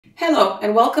Hello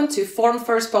and welcome to Form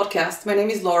First Podcast. My name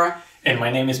is Laura. And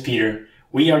my name is Peter.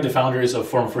 We are the founders of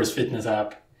Form First Fitness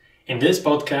app. In this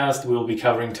podcast, we will be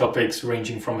covering topics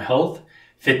ranging from health,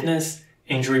 fitness,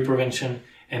 injury prevention,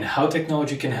 and how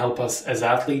technology can help us as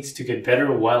athletes to get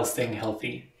better while staying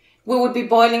healthy. We would be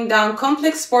boiling down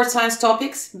complex sports science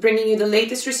topics, bringing you the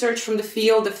latest research from the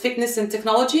field of fitness and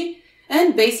technology,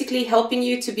 and basically helping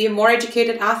you to be a more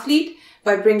educated athlete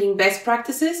by bringing best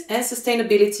practices and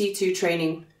sustainability to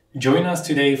training. Join us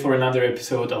today for another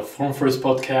episode of Form First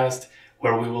Podcast,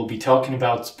 where we will be talking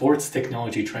about sports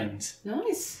technology trends.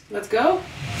 Nice. Let's go.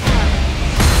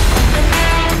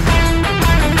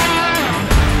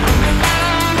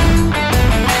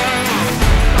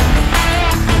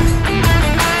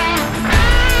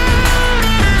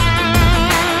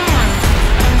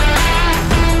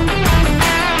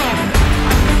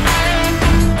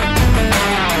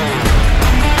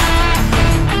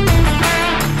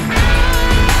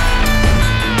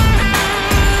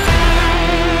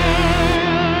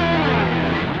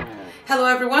 Hello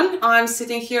everyone, I'm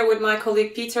sitting here with my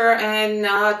colleague Peter,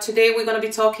 and today we're going to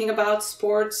be talking about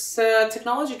sports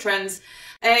technology trends.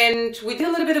 And we did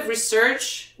a little bit of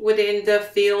research within the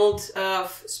field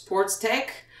of sports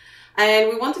tech, and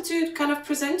we wanted to kind of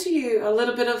present to you a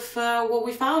little bit of what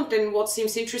we found and what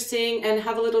seems interesting, and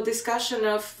have a little discussion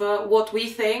of what we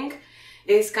think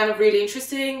is kind of really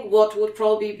interesting, what would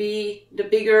probably be the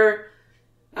bigger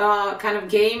kind of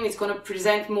game. It's going to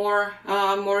present more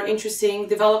interesting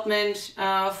development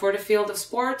for the field of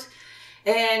sport.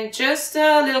 And just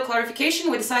a little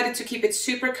clarification, we decided to keep it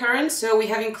super current, so we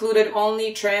have included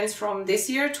only trends from this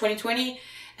year, 2020,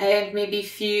 and maybe a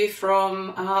few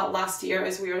from last year,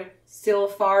 as we are still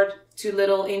far too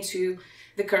little into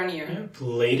the current year. Yeah,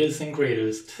 latest and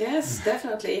greatest. Yes,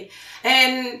 definitely.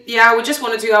 And yeah, we just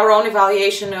want to do our own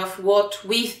evaluation of what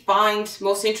we find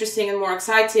most interesting and more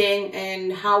exciting,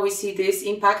 and how we see this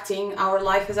impacting our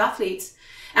life as athletes.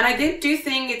 And I do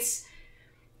think it's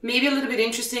maybe a little bit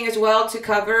interesting as well to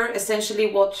cover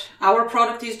essentially what our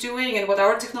product is doing and what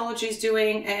our technology is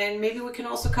doing. And maybe we can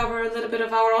also cover a little bit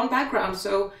of our own background,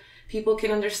 so people can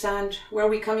understand where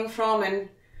we're coming from and,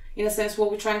 in a sense,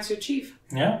 what we're trying to achieve.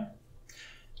 Yeah.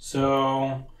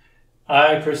 So,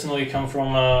 I personally come from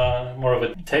more of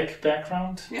a tech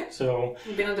background. Yeah. So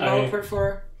You've been a developer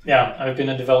for... Yeah, I've been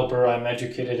a developer. I'm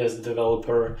educated as a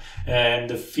developer. And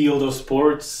the field of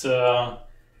sports,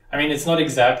 it's not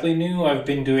exactly new. I've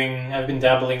been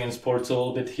dabbling in sports a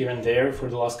little bit here and there for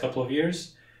the last couple of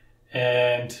years.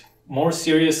 And more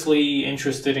seriously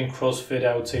interested in CrossFit,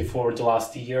 I would say, for the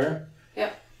last year.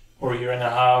 Yeah. Or year and a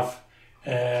half.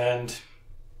 And...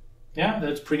 yeah,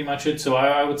 that's pretty much it. So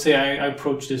I would say I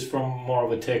approach this from more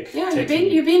of a tech. Yeah,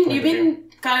 you've been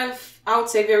kind of, I would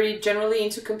say, very generally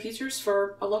into computers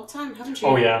for a long time, haven't you?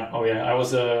 Oh yeah. I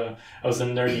was a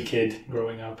nerdy kid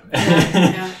growing up.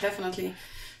 yeah, definitely.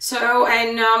 So,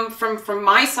 and from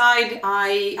my side,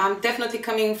 I'm definitely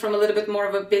coming from a little bit more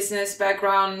of a business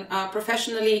background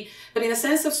professionally, but in the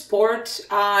sense of sport,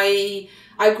 I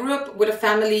grew up with a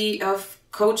family of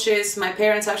coaches. My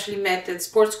parents actually met at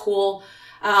sports school.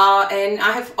 And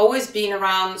I have always been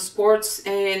around sports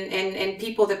and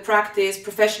people that practice,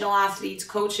 professional athletes,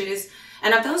 coaches. And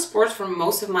I've done sports for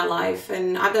most of my life,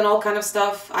 and I've done all kind of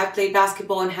stuff. I've played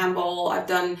basketball and handball. I've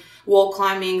done wall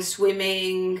climbing,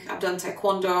 swimming. I've done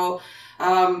taekwondo,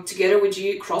 together with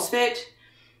you, CrossFit.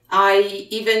 I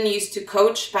even used to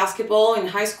coach basketball in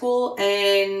high school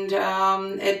and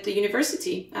at the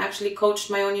university. I actually coached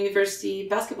my own university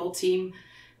basketball team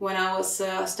when I was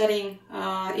studying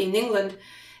in England.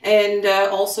 And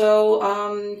also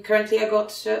currently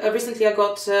recently I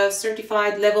got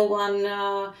certified level 1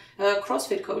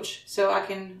 CrossFit coach, so I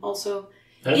can also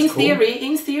in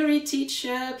theory teach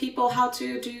people how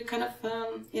to do kind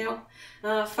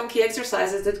of funky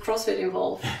exercises that CrossFit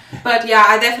involve. But yeah,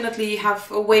 I definitely have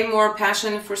a way more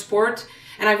passion for sport,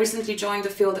 and I recently joined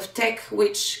the field of tech,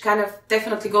 which kind of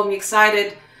definitely got me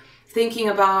excited, thinking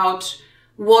about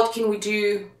what can we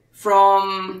do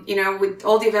from, with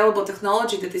all the available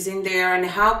technology that is in there, and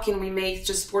how can we make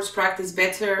just sports practice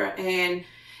better and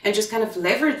just kind of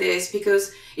lever this,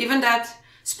 because even that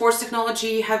sports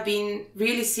technology have been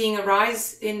really seeing a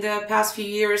rise in the past few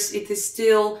years, it is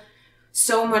still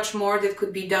so much more that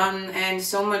could be done, and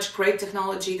so much great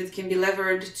technology that can be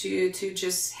levered to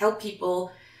just help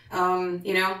people,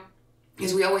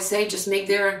 as we always say, just make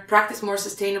their practice more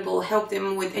sustainable, help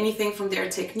them with anything from their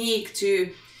technique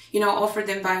to, offer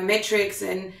them biometrics,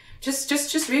 and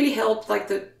just really help like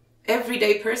the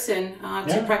everyday person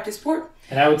to practice sport.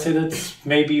 And I would say that's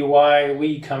maybe why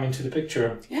we come into the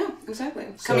picture. Yeah, exactly.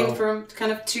 So, coming from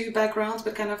kind of two backgrounds,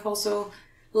 but kind of also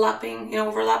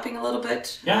overlapping a little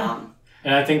bit. Yeah.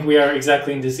 And I think we are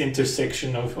exactly in this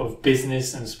intersection of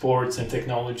business and sports and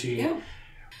technology. Yeah.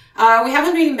 We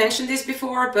haven't really mentioned this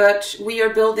before, but we are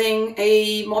building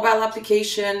a mobile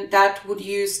application that would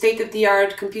use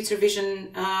state-of-the-art computer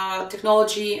vision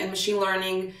technology and machine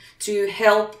learning to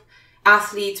help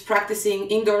athletes practicing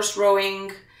indoors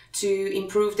rowing to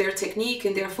improve their technique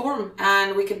and their form.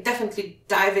 And we can definitely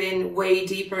dive in way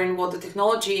deeper in what the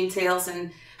technology entails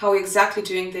and how we're exactly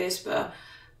doing this. But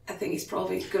I think it's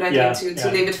probably a good idea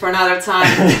to leave it for another time.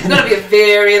 It's going to be a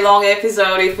very long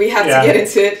episode if we have to get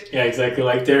into it. Yeah, exactly.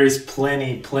 Like there is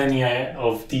plenty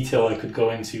of detail I could go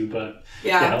into, but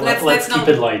let's keep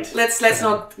it light. Let's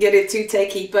not get it too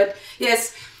techy. But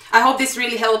yes, I hope this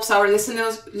really helps our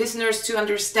listeners to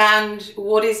understand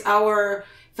what is our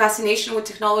fascination with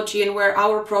technology and where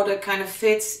our product kind of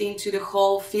fits into the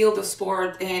whole field of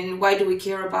sport and why do we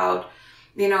care about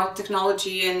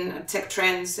technology and tech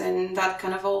trends and that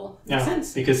kind of all makes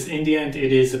sense. Because in the end,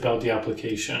 it is about the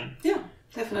application. Yeah,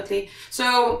 definitely.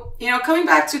 So, coming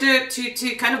back to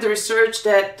to kind of the research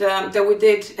that we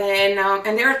did,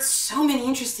 and there are so many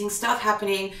interesting stuff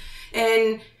happening,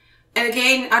 and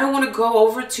again, I don't want to go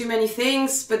over too many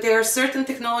things, but there are certain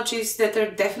technologies that are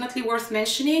definitely worth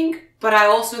mentioning. But I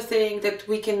also think that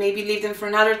we can maybe leave them for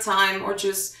another time or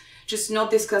just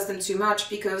not discuss them too much,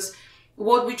 because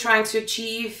what we're trying to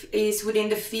achieve is within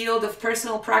the field of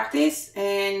personal practice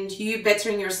and you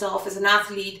bettering yourself as an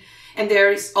athlete. And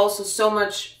there is also so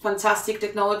much fantastic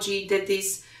technology that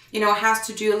this, has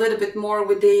to do a little bit more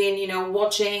within,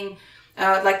 watching,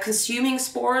 like consuming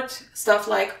sport, stuff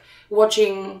like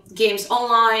watching games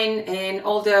online and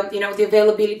all the, the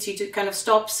availability to kind of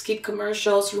stop, skip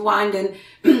commercials, rewind and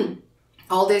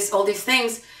all these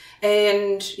things.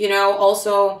 And,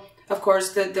 also, of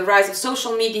course, the rise of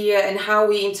social media and how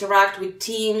we interact with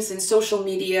teams and social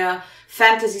media.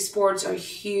 Fantasy sports are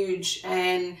huge,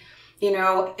 and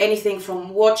anything from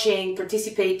watching,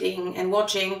 participating and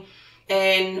watching,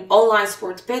 and online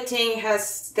sports betting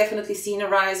has definitely seen a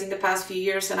rise in the past few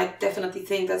years, and I definitely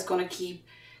think that's going to keep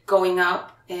going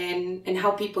up, and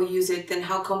how people use it and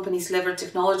how companies leverage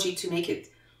technology to make it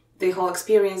the whole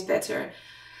experience better.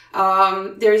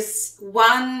 There's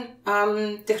one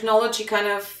technology kind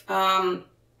of,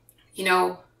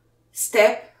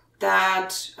 step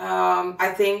that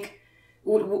I think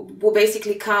will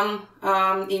basically come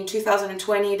in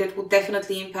 2020 that will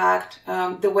definitely impact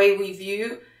the way we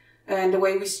view and the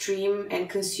way we stream and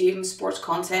consume sports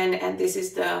content. And this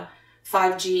is the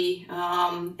 5G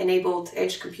enabled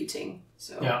edge computing.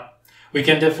 So yeah, we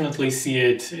can definitely see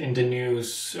it in the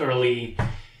news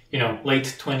late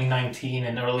 2019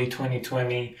 and early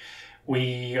 2020,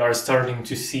 we are starting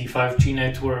to see 5G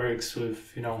networks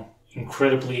with,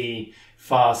 incredibly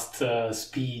fast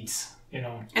speeds,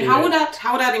 And how would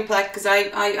that impact? Because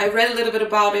I read a little bit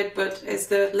about it, but as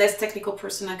the less technical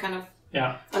person, I kind of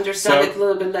understand it a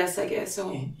little bit less, I guess.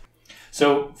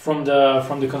 So from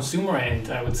the consumer end,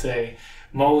 I would say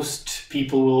most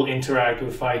people will interact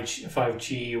with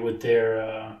 5G with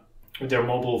their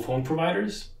mobile phone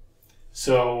providers.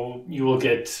 So you will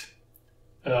get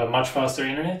much faster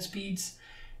internet speeds,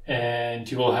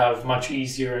 and you will have much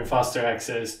easier and faster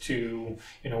access to,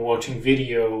 watching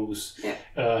videos,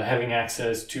 having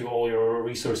access to all your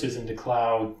resources in the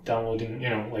cloud, downloading,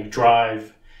 like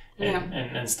Drive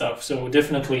and stuff. So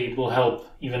definitely it will help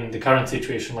even the current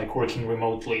situation, like working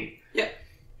remotely. Yeah.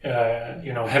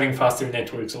 Having faster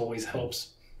networks always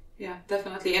helps. Yeah,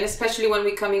 definitely. And especially when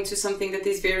we come into something that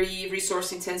is very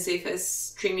resource intensive as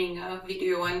streaming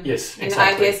video. And, yes, exactly. And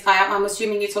I guess I'm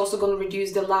assuming it's also going to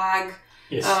reduce the lag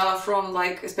from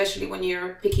especially when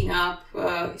you're picking up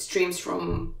streams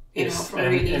from,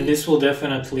 and this will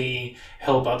definitely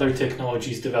help other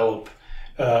technologies develop.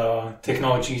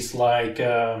 Technologies like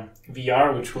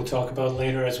VR, which we'll talk about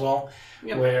later as well,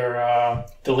 where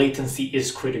the latency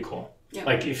is critical. Yeah.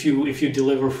 Like if you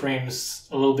deliver frames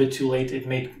a little bit too late, it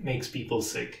makes people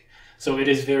sick. So it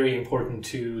is very important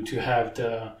to have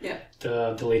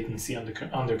the latency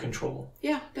under control.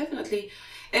 Yeah, definitely.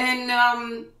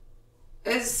 And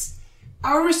as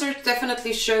our research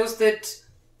definitely shows that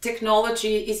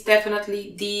technology is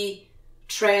definitely the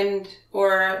trend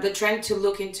or the trend to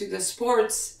look into the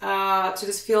sports, to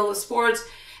this field of sports.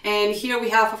 And here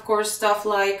we have, of course, stuff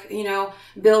like,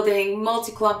 building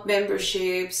multi-club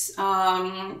memberships,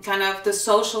 kind of the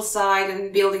social side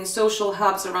and building social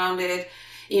hubs around it,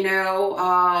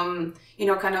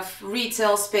 kind of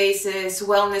retail spaces,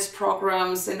 wellness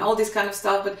programs and all this kind of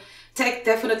stuff. But tech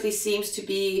definitely seems to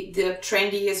be the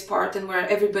trendiest part and where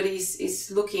everybody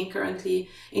is looking currently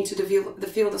into the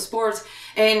field of sports.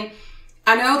 And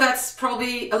I know that's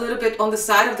probably a little bit on the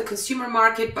side of the consumer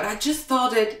market, but I just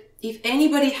thought that if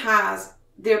anybody has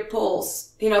their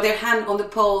pulse, their hand on the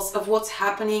pulse of what's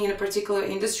happening in a particular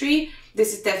industry,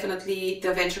 this is definitely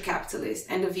the venture capitalists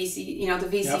and the VC,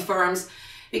 the VC firms,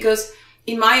 because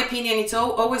in my opinion, it's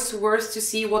always worth to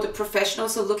see what the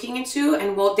professionals are looking into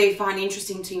and what they find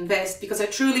interesting to invest, because I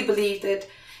truly believe that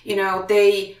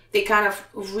they kind of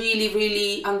really,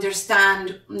 really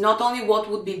understand not only what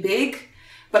would be big,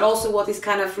 but also what is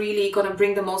kind of really going to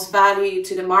bring the most value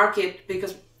to the market,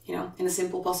 because, in a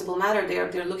simple possible matter,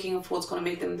 they're looking for what's going to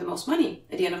make them the most money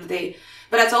at the end of the day.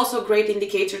 But that's also a great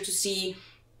indicator to see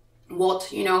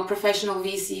what, professional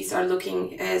VCs are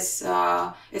looking as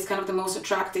kind of the most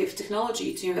attractive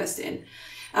technology to invest in.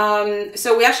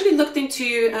 So we actually looked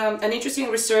into an interesting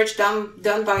research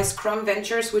done by Scrum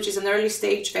Ventures, which is an early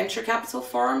stage venture capital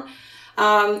firm.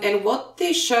 And what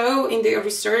they show in their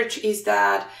research is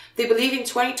that they believe in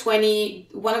 2020,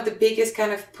 one of the biggest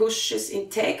kind of pushes in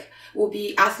tech will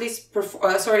be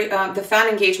the fan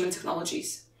engagement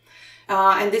technologies.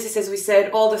 And this is, as we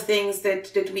said, all the things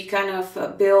that we kind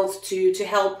of build to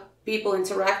help people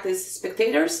interact as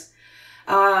spectators.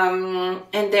 And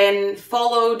then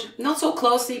followed, not so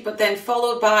closely, but then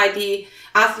followed by the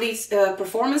athletes'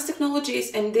 performance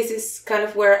technologies. And this is kind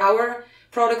of where our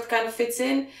product kind of fits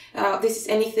in. This is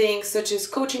anything such as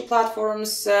coaching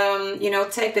platforms,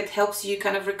 tech that helps you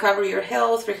kind of recover your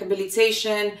health,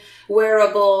 rehabilitation,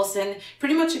 wearables, and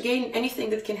pretty much, again, anything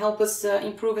that can help us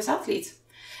improve as athletes.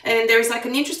 And there's like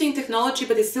an interesting technology,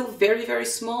 but it's still very, very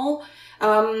small,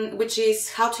 which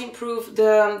is how to improve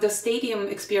the stadium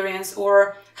experience,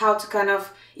 or how to kind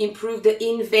of improve the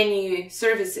in-venue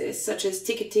services, such as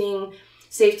ticketing,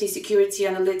 safety, security,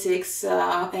 analytics,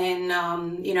 and,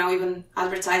 even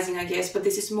advertising, I guess. But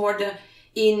this is more the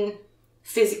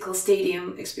in-physical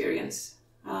stadium experience.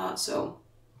 So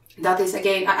that is,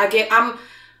 again, I'm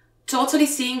totally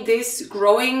seeing this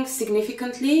growing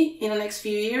significantly in the next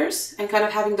few years, and kind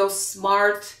of having those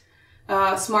smart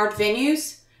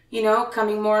venues,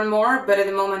 coming more and more. But at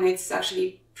the moment, it's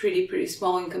actually pretty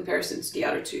small in comparison to the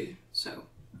other two. So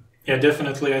yeah,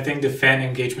 definitely. I think the fan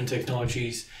engagement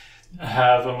technologies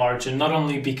have a margin, not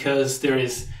only because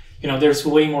there's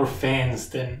way more fans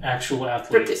than actual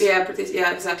athletes.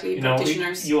 Yeah, exactly.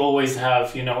 Practitioners. You always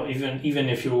have, even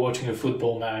if you're watching a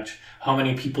football match, how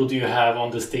many people do you have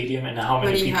on the stadium, and how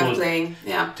many people have playing?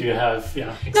 Yeah. Do you have?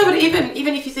 Yeah. Exactly. No, but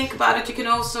even if you think about it, you can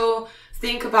also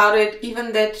think about it.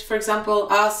 Even that, for example,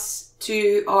 us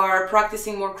two are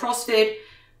practicing more CrossFit.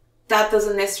 That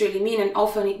doesn't necessarily mean, and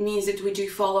often it means that we do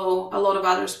follow a lot of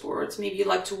other sports. Maybe you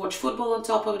like to watch football on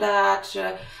top of that.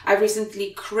 I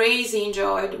recently crazy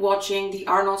enjoyed watching the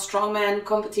Arnold Strongman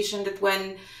competition that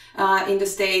went in the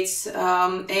States.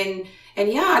 And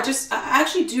yeah, I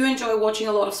actually do enjoy watching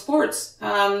a lot of sports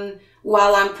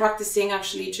while I'm practicing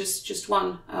actually just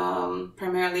one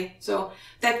primarily. So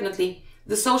definitely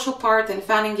the social part and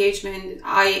fan engagement,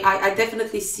 I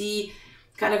definitely see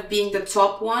kind of being the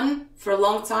top one for a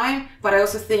long time, but I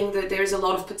also think that there's a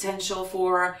lot of potential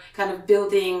for kind of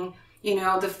building,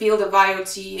 the field of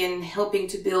IoT, and helping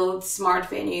to build smart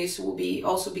venues will be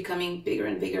also becoming bigger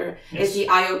and bigger. Yes. As the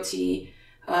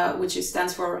IoT, which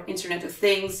stands for Internet of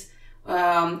Things,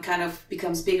 kind of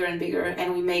becomes bigger and bigger,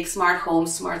 and we make smart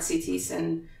homes, smart cities,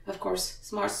 and of course,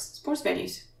 smart sports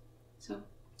venues. So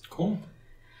cool.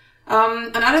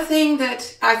 Another thing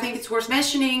that I think it's worth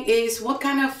mentioning is what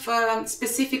kind of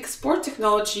specific sport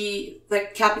technology,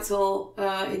 like capital,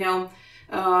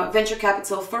 venture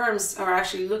capital firms are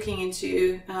actually looking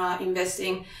into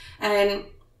investing. And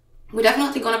we're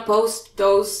definitely going to post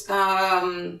those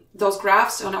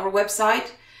graphs on our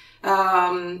website,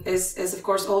 as of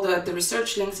course all the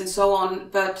research links and so on.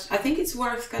 But I think it's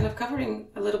worth kind of covering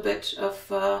a little bit of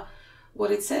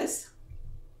what it says.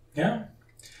 Yeah.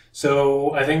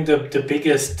 So I think the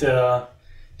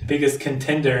biggest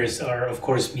contenders are, of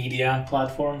course, media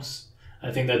platforms. I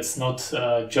think that's not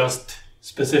just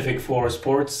specific for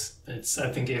sports. It's, I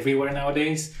think, everywhere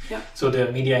nowadays. Yeah. So the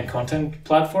media and content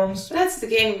platforms. That's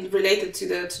again related to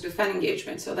the fan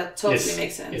engagement. So that totally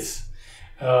makes sense. Yes.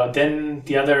 Then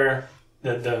the other,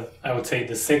 I would say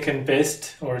the second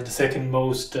best, or the second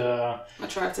most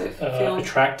attractive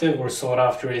or sought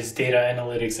after, is data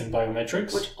analytics and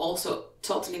biometrics, which also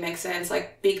totally makes sense.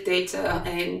 Like big data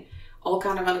and all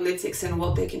kind of analytics and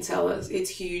what they can tell us,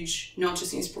 it's huge, not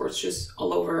just in sports, just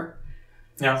all over.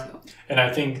 Yeah. So. And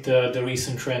I think the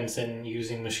recent trends in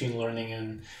using machine learning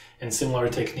and similar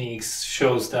techniques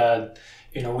shows that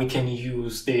we can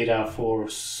use data for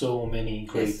so many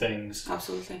great things.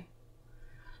 Absolutely.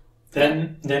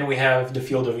 Then we have the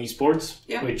field of esports,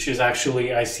 Yeah. which is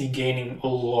actually, I see, gaining a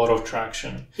lot of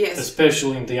traction, Yes.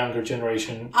 especially in the younger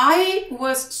generation. I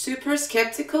was super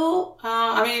skeptical.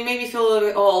 I mean, it made me feel a little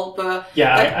bit old, but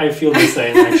Yeah, like, I feel the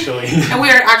same actually. and we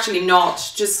are actually not.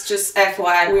 Just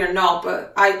FYI, we are not.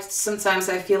 But sometimes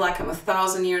I feel like I'm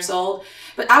 1,000 years old.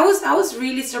 But I was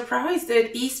really surprised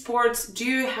that esports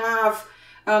do have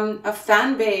a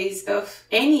fan base of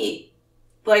any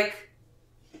like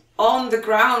on the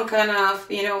ground kind of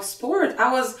sport.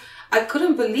 I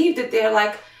couldn't believe that there are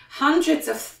like hundreds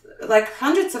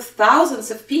of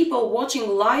thousands of people watching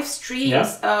live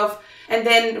streams of, and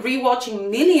then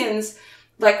rewatching millions,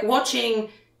 like watching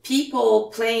people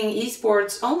playing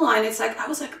esports online. It's like I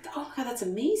was like, oh my god, that's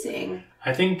amazing.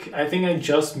 I think I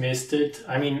just missed it.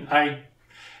 I mean,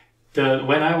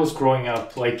 when I was growing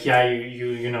up, like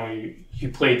you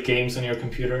played games on your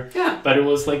computer. Yeah. But it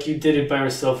was like you did it by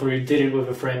yourself or you did it with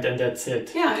a friend and that's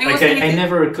it. Yeah. And like I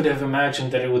never could have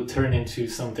imagined that it would turn into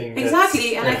something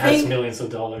exactly, and that I has think millions of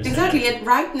dollars. Exactly. And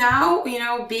right now,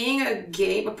 being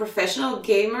a professional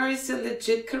gamer is a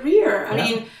legit career. I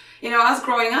mean, us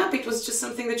growing up, it was just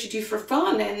something that you do for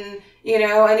fun, and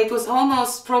and it was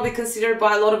almost probably considered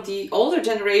by a lot of the older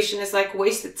generation as like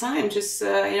wasted time, just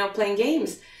playing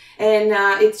games. And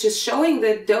it's just showing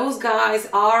that those guys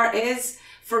are as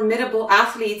formidable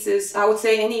athletes as I would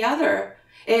say any other.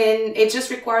 And it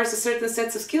just requires a certain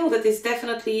sense of skill that is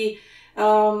definitely,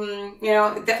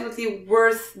 definitely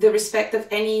worth the respect of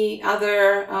any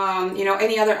other,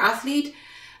 any other athlete.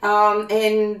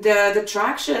 And the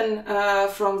traction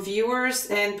from viewers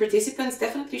and participants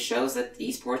definitely shows that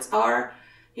esports are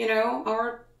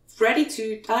ready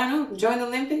to, I don't know, join the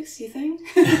Olympics, you think?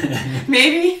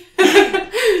 Maybe?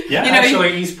 Yeah,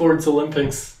 actually, esports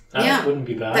Olympics, that wouldn't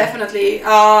be bad. Definitely.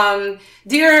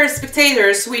 Dear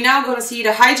spectators, we're now going to see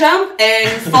the high jump and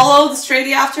followed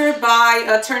straight after by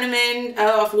a tournament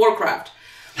of Warcraft.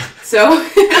 So,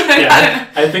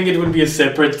 I think it would be a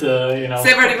separate,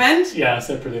 separate event? Yeah,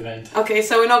 separate event. Okay,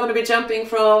 so we're not going to be jumping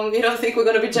from, you don't think we're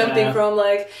going to be jumping from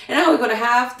like, and now we're going to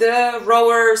have the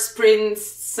rower sprints,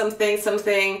 something,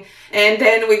 and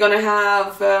then we're going to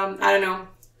have, I don't know,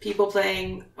 people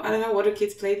playing, I don't know, what do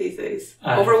kids play these days?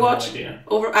 Overwatch? Have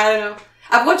no idea. I don't know.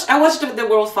 I watched the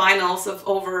World Finals of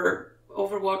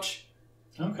Overwatch.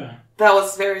 Okay. That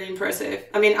was very impressive.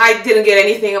 I mean, I didn't get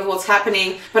anything of what's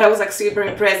happening, but I was like super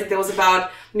impressed that there was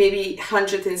about maybe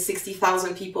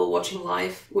 160,000 people watching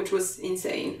live, which was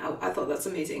insane. I thought that's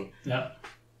amazing. Yeah.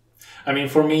 I mean,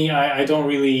 for me, I don't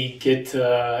really get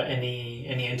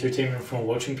any entertainment from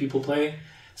watching people play.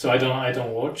 So I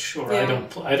don't watch, or I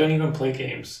don't even play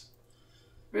games.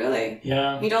 Really?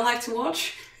 Yeah. You don't like to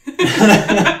watch?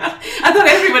 I thought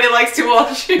everybody likes to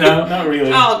watch. No, not really.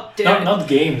 Oh, damn. Not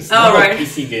games. Oh, not right. like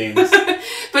PC games.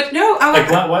 But no,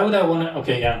 why would I want to?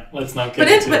 Okay, yeah, let's not get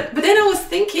into it. But then I was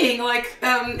thinking, like,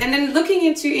 and then looking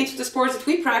into the sports that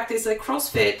we practice, like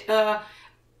CrossFit.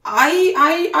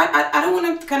 I don't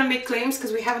want to kind of make claims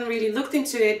because we haven't really looked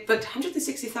into it, but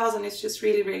 160,000 is just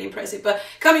really, really impressive. But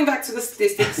coming back to the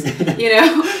statistics,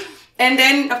 and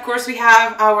then of course we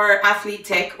have our athlete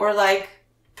tech, or like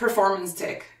performance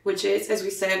tech, which is, as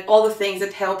we said, all the things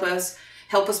that help us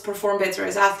perform better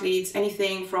as athletes.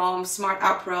 Anything from smart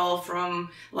apparel, from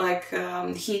like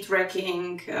heat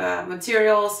wrecking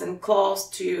materials and cloths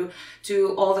to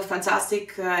all the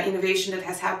fantastic innovation that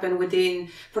has happened within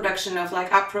production of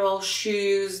like apparel,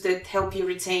 shoes that help you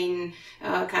retain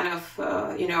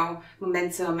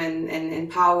momentum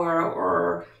and power.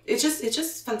 Or it's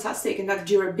just fantastic, and that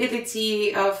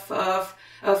durability of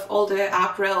all the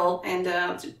apparel, and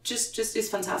just is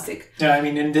fantastic. Yeah, I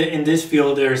mean, in this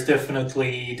field, there's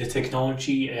definitely the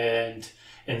technology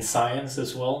and science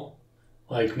as well,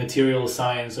 like material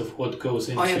science of what goes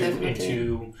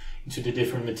into the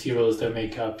different materials that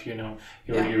make up,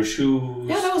 your shoes.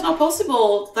 Yeah, that was not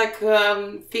possible like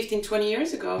 15, 20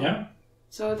 years ago. Yeah.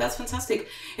 So that's fantastic.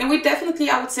 And we definitely,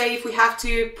 I would say, if we have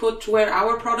to put where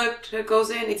our product goes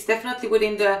in, it's definitely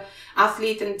within the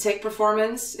athlete and tech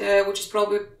performance, which is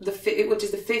probably the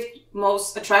fifth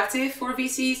most attractive for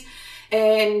VCs.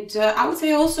 And I would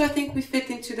say also, I think we fit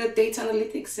into the data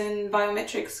analytics and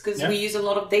biometrics, because we use a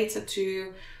lot of data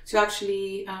to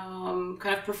actually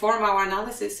kind of perform our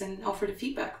analysis and offer the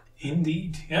feedback.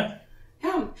 Indeed, yeah.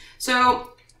 Yeah.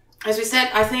 So, as we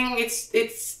said, I think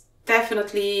it's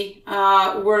definitely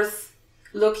worth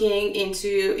looking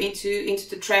into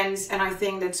the trends, and I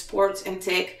think that sports and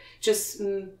tech just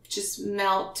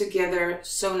melt together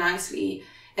so nicely.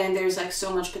 and there's like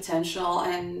so much potential,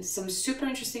 and some super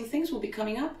interesting things will be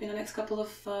coming up in the next couple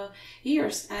of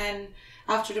years. And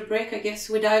after the break, I guess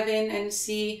we dive in and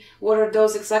see what are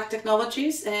those exact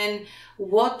technologies and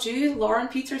what do Laura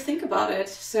and Peter think about it.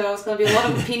 So it's going to be a lot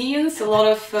of opinions, a lot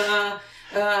of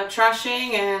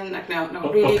trashing, and like, no,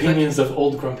 really opinions of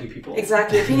old grumpy people.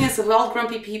 Exactly, opinions of old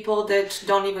grumpy people that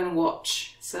don't even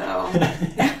watch. So.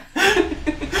 Yeah.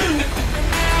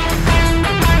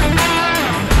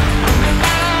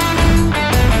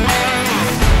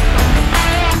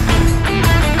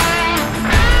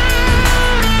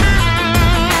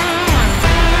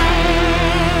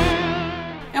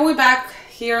 And we're back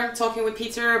here talking with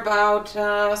Peter about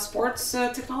sports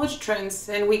technology trends,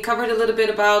 and we covered a little bit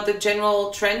about the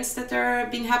general trends that have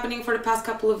been happening for the past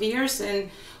couple of years and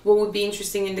what would be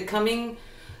interesting in the coming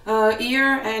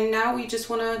year. And now we just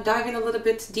want to dive in a little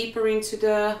bit deeper into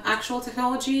the actual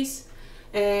technologies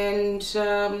and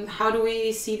how do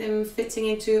we see them fitting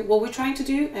into what we're trying to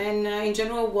do, and in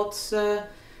general what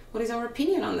is our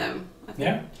opinion on them.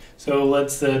 Yeah, so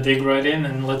let's dig right in,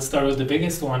 and let's start with the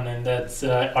biggest one, and that's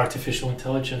artificial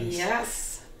intelligence.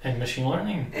 Yes. And machine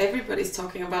learning. Everybody's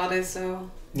talking about it,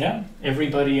 so. Yeah,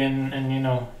 everybody in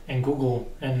Google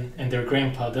and their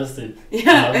grandpa does it.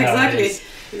 Yeah, exactly.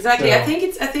 So, I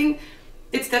think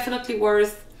it's definitely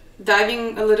worth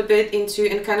diving a little bit into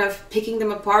and kind of picking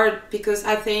them apart, because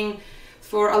I think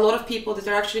for a lot of people that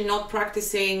are actually not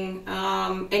practicing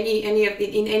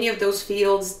any of those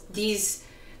fields, these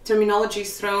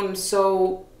terminologies thrown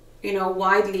so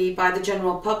widely by the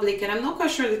general public, and I'm not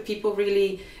quite sure that people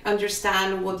really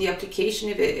understand what the application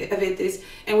of it is.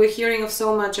 And we're hearing of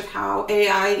so much of how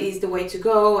AI is the way to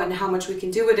go and how much we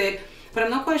can do with it, but I'm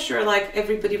not quite sure like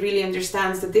everybody really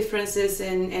understands the differences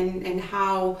and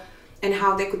how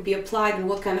they could be applied and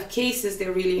what kind of cases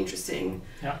they're really interesting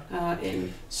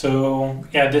in. So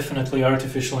yeah, definitely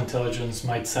artificial intelligence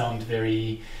might sound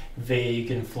very vague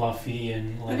and fluffy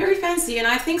and like very fancy, and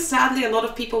I think sadly a lot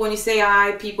of people, when you say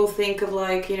AI, people think of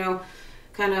like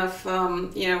kind of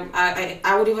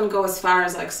I would even go as far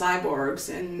as like cyborgs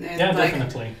and yeah, like,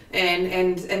 definitely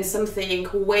and something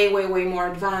way more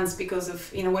advanced because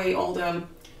of in a way all the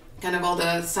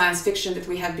science fiction that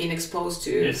we have been exposed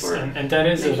to. Yes, for and that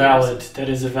is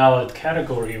a valid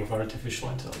category of artificial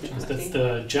intelligence. Exactly. That's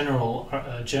the general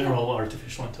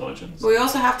artificial intelligence. But we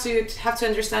also have to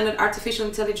understand that artificial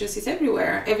intelligence is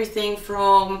everywhere. Everything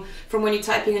from when you're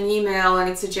typing an email and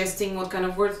it's suggesting what kind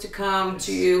of words to come Yes.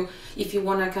 to, if you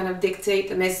want to kind of dictate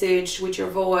a message with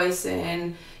your voice,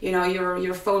 and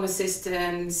your phone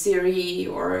assistant Siri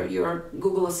or your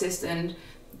Google Assistant.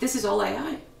 This is all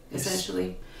AI essentially.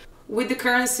 Yes. With the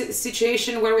current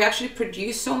situation where we actually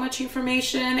produce so much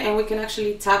information and we can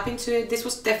actually tap into it, this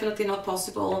was definitely not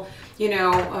possible,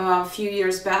 a few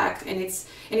years back. And it's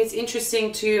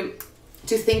interesting to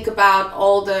think about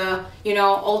all the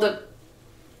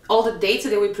data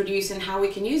that we produce and how we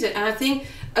can use it. And I think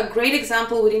a great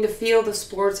example within the field of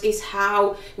sports is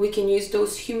how we can use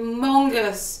those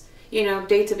humongous,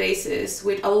 databases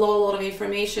with a lot of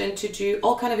information to do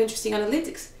all kind of interesting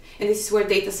analytics. And this is where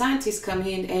data scientists come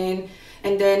in,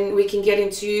 and then we can get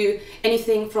into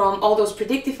anything from all those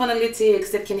predictive analytics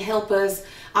that can help us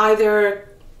either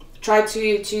try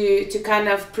to kind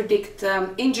of predict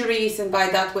injuries and by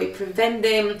that way prevent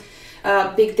them.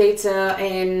 Big data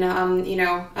and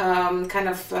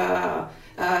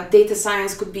data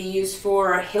science could be used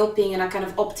for helping and kind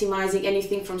of optimizing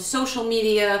anything from social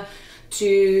media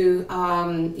to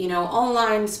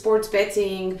online sports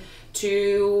betting,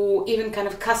 to even kind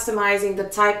of customizing the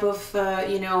type of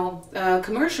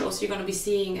commercials you're going to be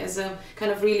seeing, as a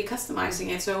kind of really customizing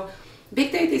it. So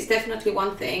big data is definitely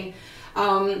one thing,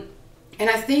 and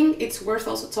I think it's worth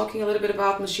also talking a little bit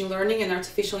about machine learning and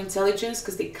artificial intelligence,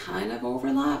 because they kind of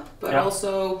overlap, but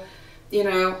also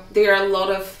there are a lot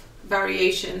of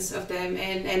variations of them,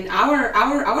 and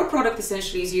our product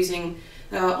essentially is using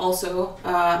also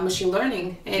machine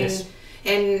learning, and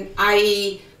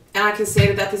I can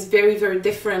say that is very, very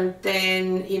different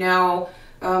than,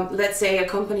 let's say a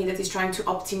company that is trying to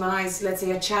optimize, let's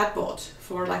say a chatbot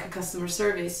for like a customer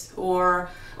service, or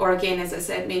again, as I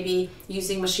said, maybe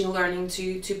using machine learning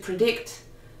to predict,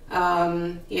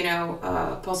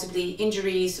 possibly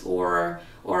injuries, or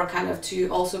kind of to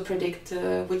also predict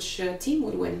which team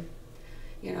would win,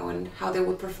 and how they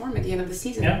would perform at the end of the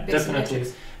season. Yeah,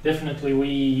 definitely.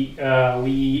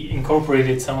 We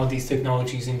incorporated some of these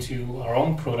technologies into our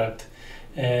own product,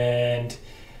 and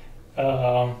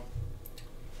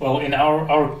in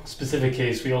our specific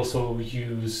case, we also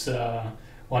use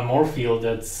one more field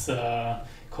that's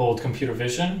called computer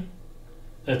vision.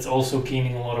 that's also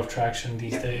gaining a lot of traction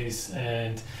these days,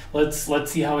 and let's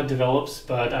see how it develops.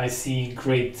 But I see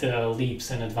great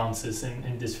leaps and advances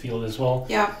in this field as well.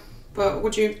 Yeah. But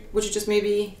would you just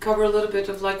maybe cover a little bit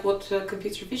of like what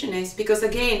computer vision is? Because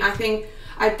again, I think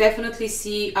I definitely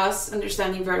see us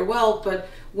understanding very well, but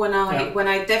when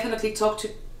I definitely talk to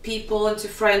people and to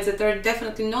friends that are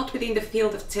definitely not within the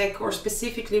field of tech or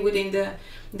specifically within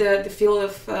the field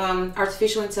of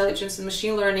artificial intelligence and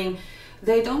machine learning,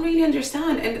 they don't really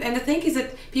understand. And the thing is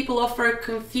that people often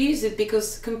confuse it,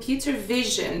 because computer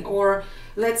vision, or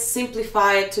let's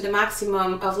simplify it to the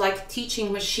maximum of like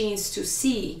teaching machines to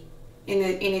see,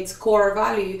 in its core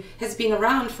value, has been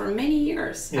around for many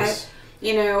years. Yes.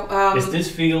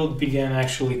 This field began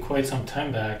actually quite some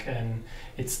time back, and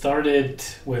it started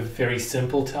with very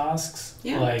simple tasks,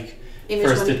 like image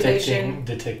first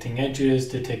detecting edges,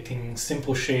 detecting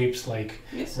simple shapes like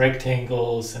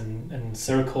rectangles and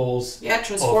circles. Yeah,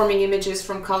 transforming images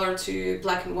from color to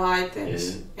black and white,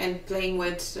 and playing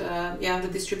with the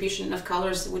distribution of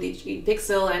colors with each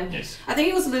pixel. And I think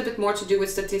it was a little bit more to do with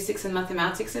statistics and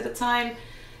mathematics at the time.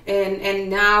 And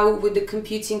now with the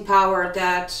computing power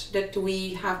that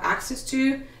we have access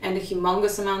to and the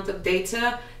humongous amount of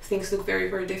data, things look very,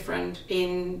 very different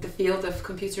in the field of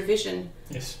computer vision.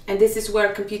 Yes. And this is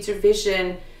where computer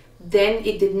vision, then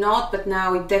it did not, but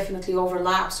now it definitely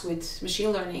overlaps with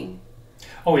machine learning.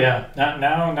 Oh yeah,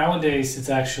 nowadays it's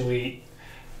actually,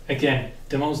 again,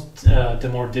 the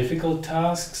more difficult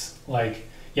tasks, like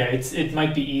it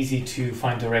might be easy to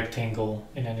find a rectangle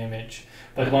in an image,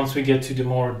 but once we get to the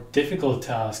more difficult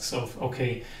tasks of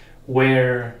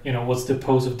where, what's the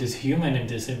pose of this human in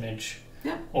this image,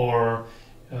 or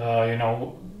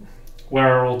where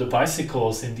are all the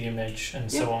bicycles in the image, and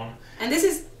so on. And this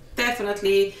is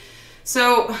definitely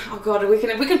so. Oh God, we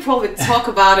can probably talk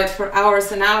about it for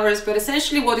hours and hours. But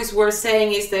essentially, what is worth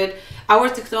saying is that our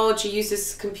technology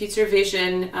uses computer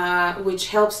vision, which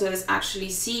helps us actually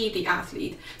see the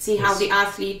athlete, see how the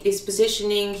athlete is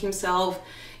positioning himself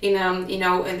in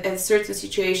certain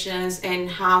situations, and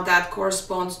how that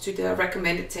corresponds to the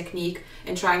recommended technique,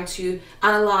 and trying to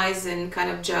analyze and kind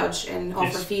of judge and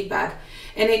offer feedback.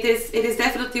 And it is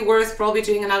definitely worth probably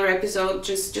doing another episode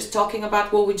just talking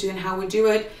about what we do and how we do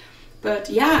it. But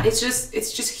yeah, it's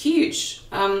just huge,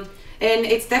 and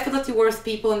it's definitely worth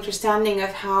people understanding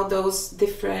of how those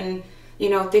different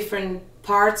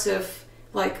parts of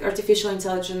like artificial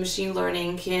intelligence, machine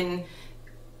learning can,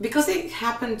 because they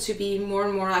happen to be more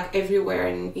and more like everywhere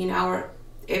in our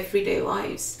everyday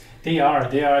lives. They are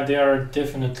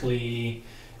definitely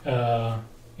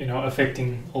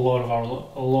affecting a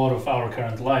lot of our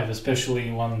current life,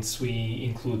 especially once we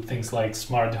include things like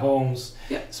smart homes,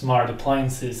 smart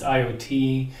appliances,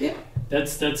 IoT. Yeah,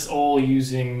 that's all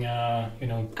using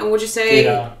And would you say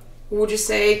data. Would you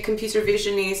say computer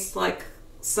vision is like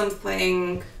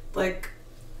something like,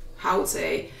 how would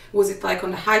say, was it like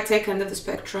on the high tech end of the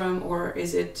spectrum, or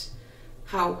is it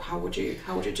how would you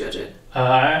judge it?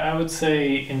 I would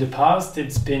say in the past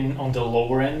it's been on the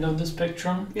lower end of the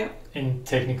spectrum in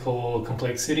technical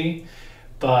complexity,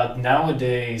 but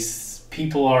nowadays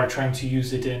people are trying to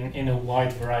use it in a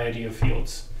wide variety of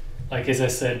fields. Like as I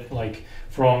said, like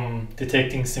from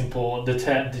detecting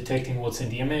detecting what's in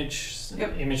the image,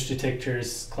 image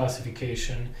detectors,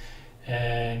 classification,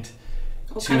 and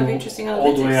all kind of interesting analytics,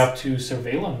 all the way up to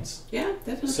surveillance. Yeah,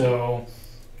 definitely. So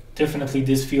definitely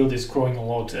this field is growing a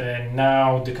lot, and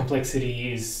now the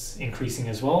complexity is increasing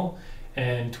as well,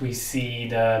 and we see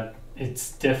that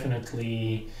it's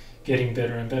definitely getting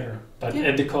better and better, but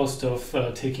at the cost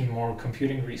of taking more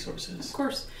computing resources. Of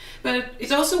course, but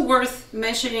it's also worth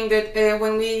mentioning that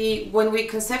when we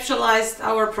conceptualized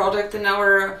our product and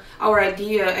our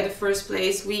idea at the first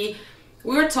place, we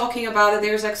were talking about that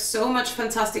there's like so much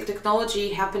fantastic technology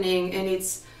happening, and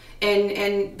it's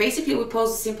and basically we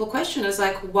pose a simple question as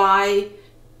like, why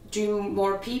don't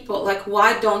more people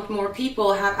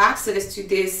have access to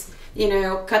this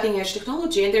cutting edge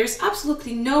technology? And there's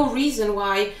absolutely no reason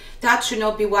why that should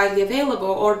not be widely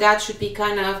available, or that should be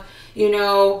kind of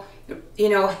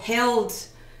held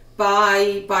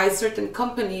by certain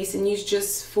companies and used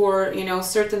just for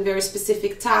certain very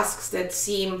specific tasks that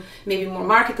seem maybe more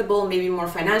marketable, maybe more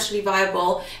financially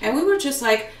viable. And we were just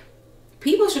like,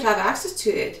 people should have access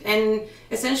to it, and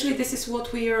essentially this is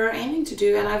what we are aiming to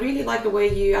do. And I really like the way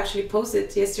you actually posed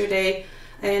it yesterday,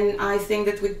 and I think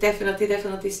that we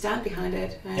definitely stand behind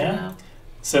it. And,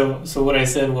 So what I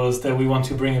said was that we want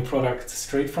to bring a product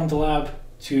straight from the lab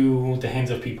to the hands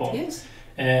of people. Yes.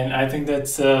 And I think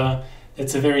that's a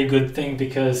very good thing,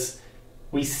 because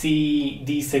we see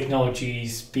these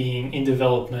technologies being in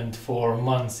development for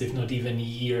months, if not even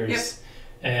years.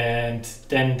 and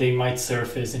then they might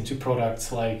surface into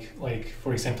products like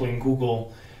for example in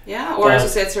Google. Yeah, or as you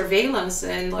said, surveillance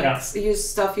and use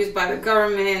stuff used by the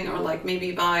government, or like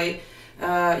maybe by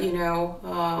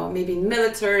maybe in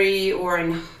military or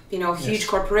in huge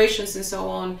corporations and so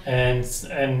on.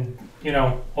 And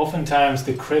oftentimes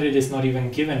the credit is not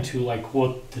even given to like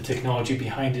what the technology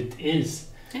behind it is.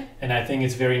 Yeah. And I think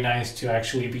it's very nice to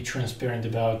actually be transparent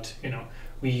about,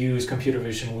 we use computer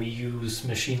vision, we use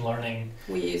machine learning.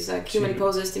 We use human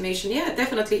pose estimation. Yeah,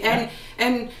 definitely.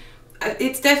 And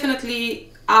it's definitely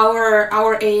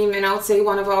our aim, and I would say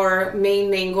one of our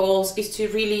main goals is to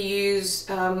really use,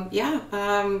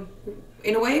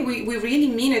 in a way, we really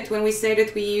mean it when we say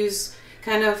that we use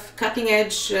kind of cutting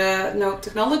edge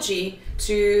technology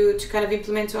to kind of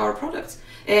implement to our products.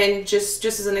 And just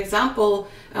as an example,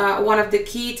 one of the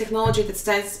key technology that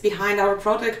stands behind our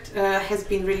product has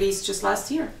been released just last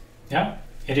year. Yeah,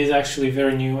 it is actually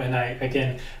very new. And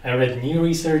I read new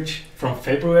research from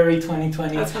February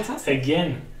 2020. That's fantastic.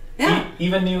 Again, yeah.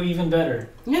 Even new, even better.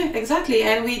 Yeah, exactly.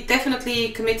 And we definitely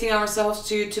committing ourselves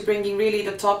to bringing really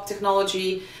the top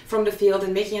technology from the field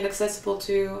and making it accessible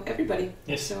to everybody.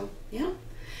 Yes. So, yeah.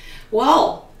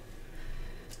 Well.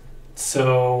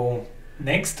 So,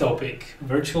 next topic,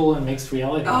 virtual and mixed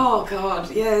reality. Oh,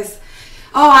 God, yes.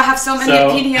 Oh, I have so many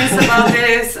opinions about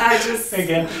this. I just...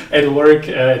 Again, at work,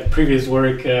 previous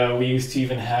work, we used to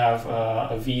even have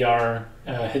a VR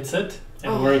headset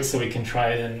at work, so we can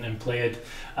try it and play it.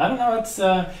 I don't know,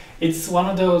 it's one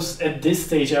of those, at this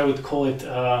stage, I would call it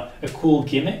a cool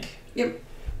gimmick. Yep.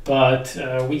 But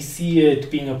we see it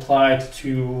being applied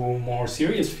to more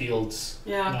serious fields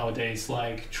nowadays,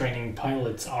 like training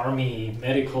pilots, army,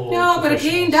 medical. No, but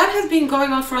again, that has been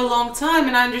going on for a long time,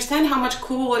 and I understand how much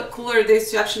cooler it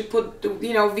is to actually put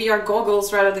VR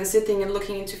goggles rather than sitting and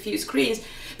looking into few screens.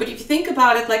 But if you think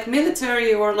about it, like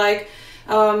military or like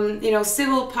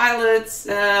civil pilots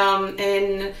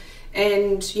and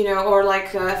or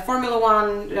like Formula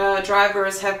One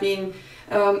drivers have been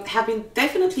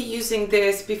definitely using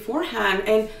this beforehand.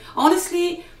 And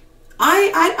honestly,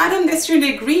 I don't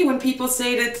necessarily agree when people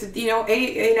say that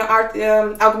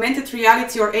augmented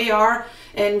reality or AR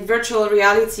and virtual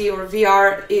reality or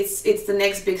VR it's the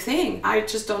next big thing. I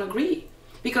just don't agree,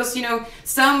 because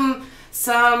some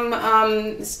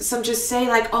just say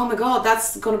like, oh my God,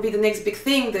 that's going to be the next big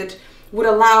thing that would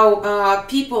allow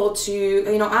people to,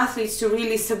 athletes to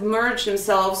really submerge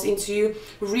themselves into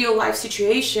real life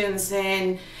situations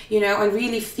and, and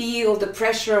really feel the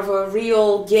pressure of a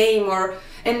real game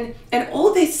and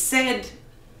all this said,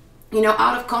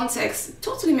 out of context,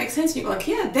 totally makes sense. You're like,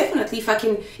 yeah, definitely.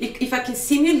 If I can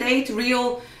simulate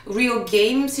real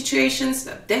game situations,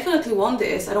 I definitely want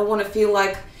this. I don't want to feel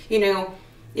like,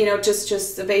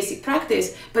 just a basic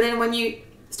practice. But then when you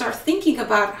start thinking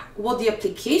about what the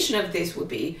application of this would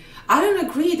be, I don't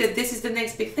agree that this is the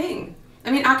next big thing.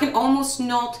 I mean, I can almost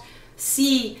not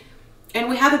see, and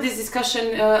we had this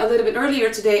discussion a little bit earlier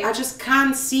today, I just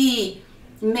can't see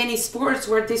many sports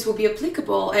where this will be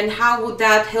applicable, and how would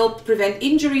that help prevent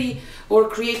injury or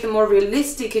create a more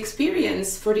realistic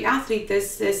experience for the athlete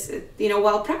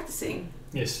while practicing.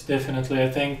 Yes, definitely. I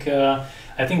think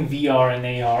VR and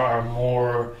AR are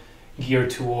more geared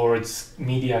towards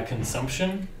media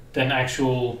consumption than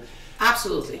actual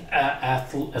absolutely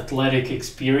athletic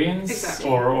experience. Exactly.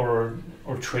 or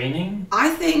training. I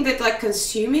think that like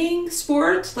consuming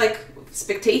sport, like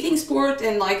spectating sport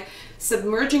and like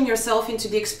submerging yourself into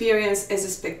the experience as a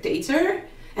spectator,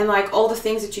 and like all the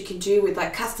things that you can do with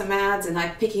like custom ads and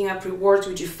like picking up rewards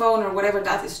with your phone or whatever,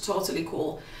 that is totally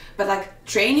cool. But like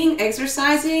training,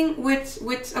 exercising with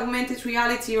augmented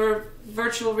reality or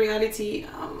virtual reality,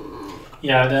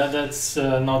 that's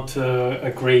not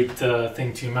a great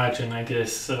thing to imagine, I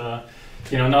guess.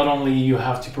 Not only you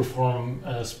have to perform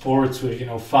sports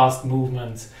with fast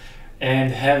movements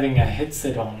and having a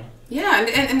headset on. Yeah,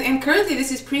 and currently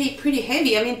this is pretty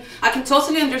heavy. I mean, I can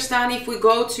totally understand if we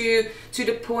go to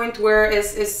the point where,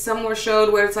 as somewhere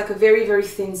showed, where it's like a very, very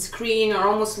thin screen or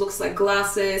almost looks like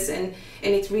glasses, and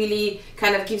it really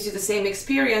kind of gives you the same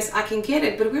experience. I can get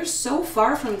it, but we're so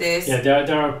far from this. Yeah,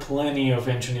 there are plenty of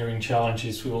engineering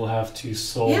challenges we will have to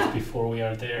solve before we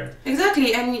are there.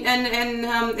 Exactly, and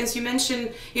as you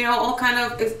mentioned, all kind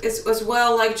of as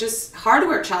well, like just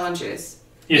hardware challenges.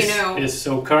 Yes,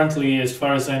 so currently, as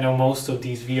far as I know, most of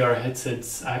these VR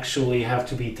headsets actually have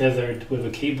to be tethered with a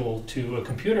cable to a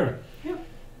computer. Yeah.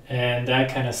 And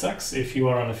that kind of sucks if you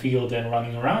are on a field and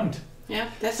running around. Yeah,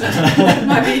 that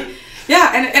might be.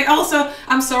 Yeah, and also,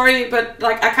 I'm sorry, but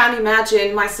like I can't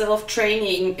imagine myself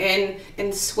training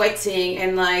and sweating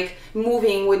and like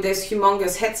moving with this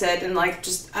humongous headset and like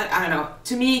just, I don't know.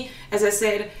 To me, as I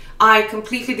said, I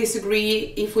completely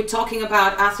disagree. If we're talking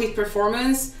about athlete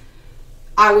performance,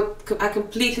 I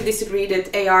completely disagree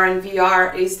that AR and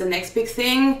VR is the next big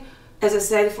thing. As I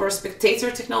said, for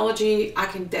spectator technology, I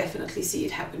can definitely see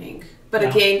it happening. But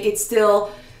again, it's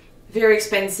still very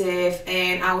expensive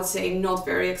and I would say not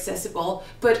very accessible.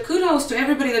 But kudos to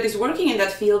everybody that is working in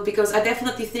that field, because I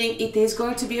definitely think it is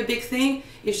going to be a big thing.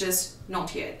 It's just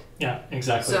not yet. Yeah,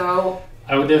 exactly. So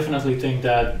I would definitely think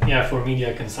that, yeah, for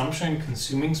media consumption,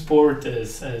 consuming sport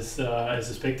as a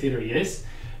spectator, yes.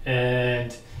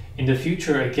 And in the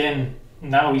future, again,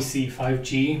 now we see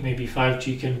 5G. Maybe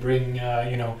 5G can bring,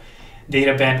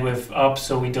 data bandwidth up,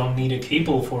 so we don't need a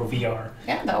cable for VR.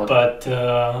 Yeah, that would. But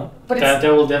that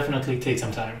will definitely take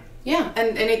some time. Yeah,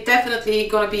 and it definitely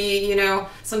gonna be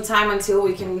some time until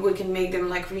we can make them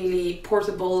like really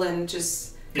portable and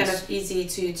just kind of easy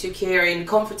to carry and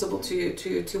comfortable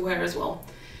to wear as well.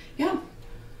 Yeah.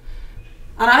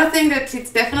 Another thing that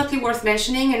it's definitely worth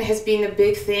mentioning and has been a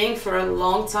big thing for a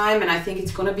long time, and I think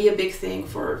it's gonna be a big thing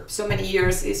for so many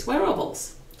years, is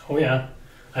wearables. Oh yeah.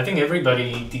 I think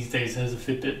everybody these days has a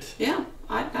Fitbit. Yeah,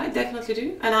 I definitely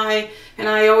do, and I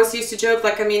always used to joke,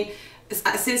 like, I mean,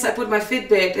 since I put my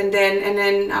Fitbit and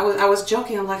then I was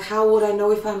joking, I'm like, how would I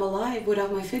know if I'm alive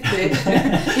without my Fitbit?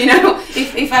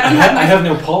 If I don't have my... I have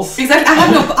no pulse. Exactly,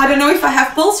 I don't know if I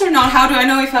have pulse or not. How do I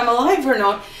know if I'm alive or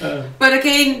not? But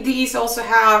again, these also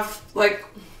have, like,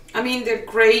 I mean, they're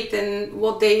great, and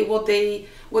what they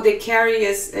carry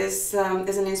as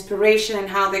an inspiration, and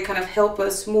how they kind of help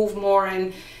us move more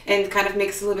and kind of make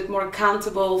us a little bit more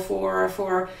accountable for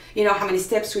how many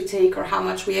steps we take or how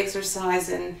much we exercise,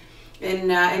 and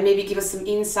maybe give us some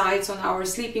insights on our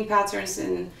sleeping patterns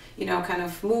and kind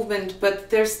of movement. But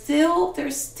there's still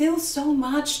so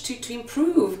much to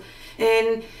improve,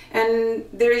 and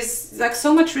there is like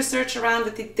so much research around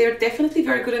that they're definitely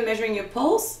very good at measuring your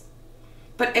pulse.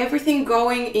 But everything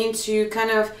going into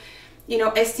kind of,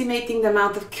 estimating the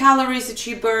amount of calories that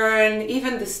you burn,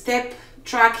 even the step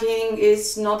tracking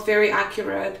is not very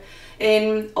accurate.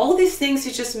 And all these things,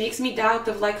 it just makes me doubt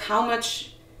of like how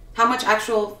much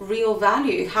actual real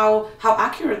value, how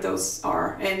accurate those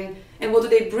are, and what do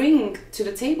they bring to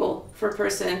the table for a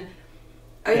person,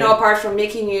 apart from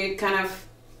making you kind of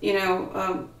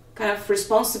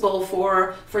responsible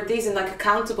for these and like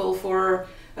accountable for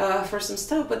some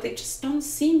stuff, but they just don't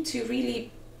seem to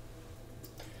really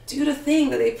do the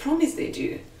thing that they promise they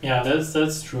do. Yeah,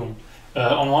 that's true.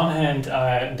 On one hand,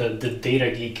 the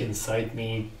data geek inside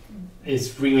me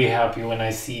is really happy when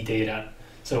I see data.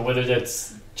 So whether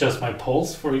that's just my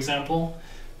pulse, for example,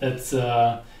 that's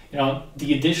the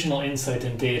additional insight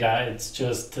in data. It's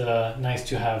just nice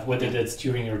to have, whether that's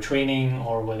during your training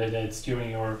or whether that's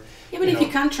during your. Yeah, but if you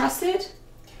can't trust it.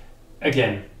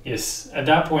 Again, yes. At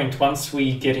that point, once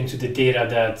we get into the data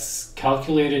that's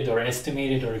calculated or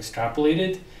estimated or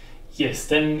extrapolated, yes,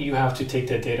 then you have to take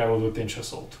that data with a pinch of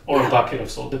salt or a bucket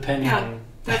of salt, depending on.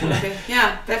 Definitely.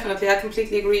 Yeah, definitely. I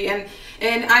completely agree.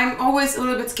 And I'm always a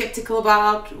little bit skeptical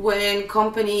about when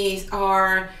companies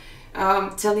are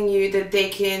telling you that they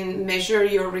can measure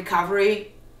your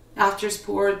recovery after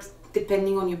sport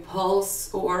depending on your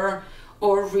pulse, or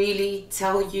really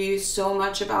tell you so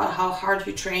much about how hard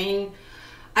you train.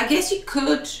 I guess you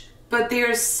could, but there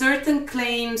are certain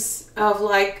claims of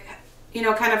like,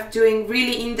 kind of doing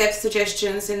really in-depth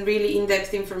suggestions and really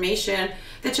in-depth information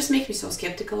that just make me so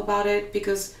skeptical about it,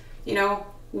 because,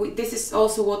 this is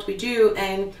also what we do,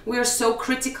 and we are so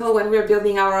critical when we're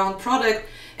building our own product.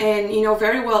 And,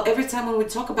 very well, every time when we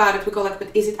talk about it, we go like, but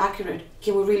is it accurate?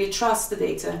 Can we really trust the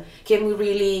data? Can we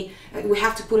really, we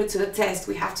have to put it to the test.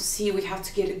 We have to see, we have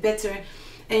to get it better.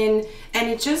 And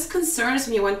it just concerns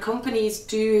me when companies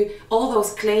do all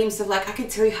those claims of like, I can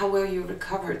tell you how well you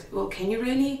recovered. Well, can you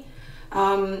really?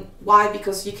 Why?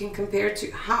 Because you can compare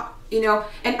to how,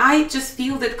 and I just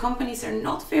feel that companies are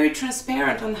not very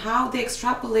transparent on how they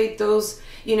extrapolate those,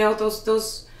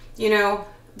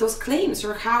 those claims,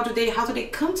 or how do they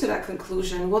come to that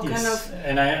conclusion? What kind of...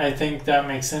 And I think that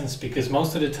makes sense, because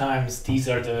most of the times these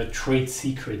are the trade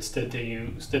secrets that they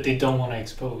use, that they don't want to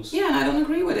expose. Yeah, and I don't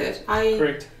agree with it.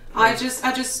 Correct. I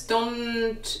just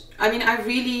don't. I mean, I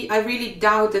really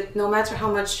doubt that no matter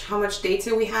how much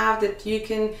data we have, that you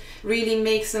can really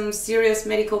make some serious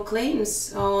medical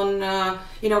claims on,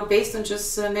 based on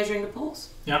just measuring the pulse.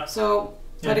 Yeah. So,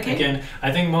 yeah, but again,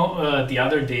 I think the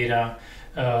other data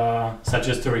such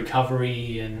as the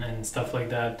recovery and stuff like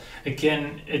that.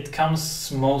 Again, it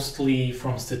comes mostly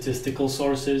from statistical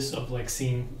sources of like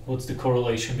seeing what's the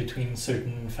correlation between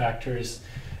certain factors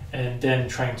and then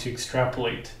trying to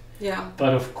extrapolate. Yeah.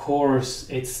 But of course,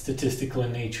 it's statistical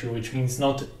in nature, which means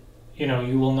not,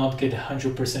 you will not get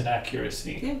 100%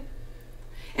 accuracy. Yeah.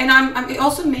 And it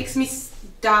also makes me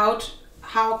doubt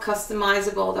how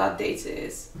customizable that data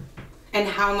is. And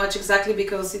how much exactly,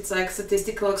 because it's like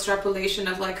statistical extrapolation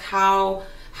of like how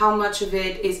much of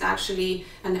it is actually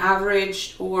an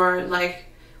average, or like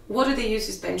what do they use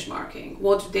as benchmarking?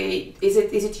 Is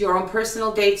it your own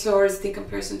personal data, or is it in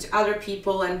comparison to other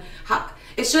people? And how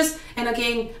it's just, and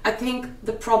again, I think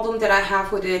the problem that I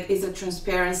have with it is the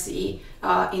transparency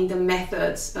in the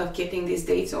methods of getting this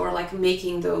data, or like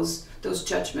making those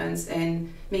judgments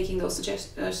and making those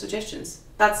suggestions.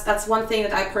 That's one thing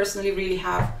that I personally really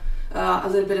have a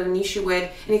little bit of an issue with,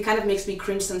 and it kind of makes me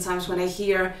cringe sometimes when I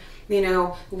hear,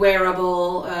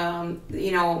 wearable,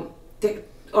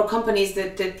 or companies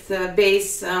that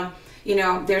base,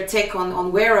 their tech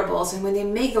on wearables, and when they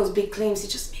make those big claims, it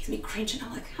just makes me cringe, and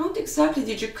I'm like, how exactly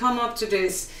did you come up to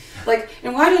this? Like,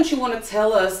 and why don't you want to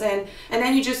tell us? And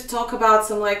then you just talk about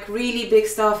some like really big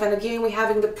stuff, and again, we're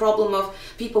having the problem of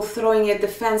people throwing at the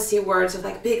fancy words of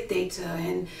like big data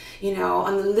and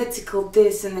analytical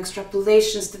this and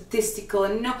extrapolation, statistical,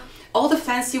 and all the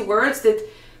fancy words that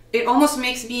it almost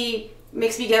makes me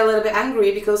get a little bit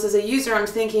angry, because as a user I'm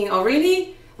thinking, oh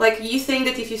really? Like, you think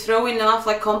that if you throw enough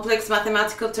like complex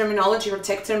mathematical terminology or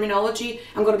tech terminology,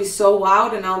 I'm gonna be so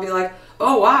wowed, and I'll be like,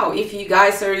 oh wow, if you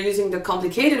guys are using the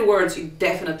complicated words, you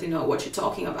definitely know what you're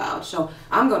talking about, so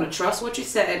I'm gonna trust what you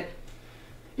said.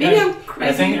 Maybe I'm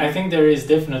crazy. I think there is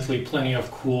definitely plenty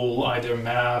of cool either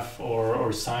math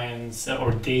or science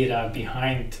or data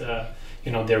behind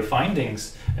their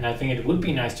findings, and I think it would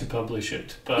be nice to publish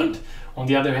it. But on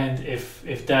the other hand,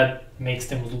 if that makes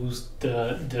them lose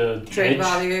the trade edge,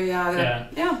 value,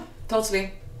 yeah,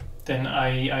 totally. Then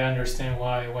I understand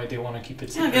why they want to keep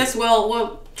it secret. Yeah, I guess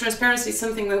well, transparency is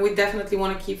something that we definitely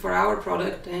want to keep for our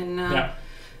product, and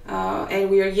and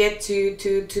we are yet to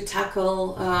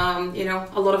tackle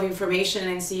a lot of information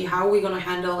and see how we're going to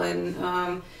handle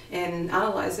and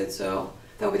analyze it. So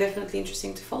that will be definitely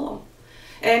interesting to follow.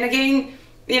 And again,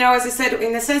 as I said,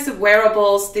 in the sense of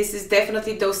wearables, this is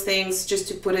definitely those things, just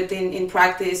to put it in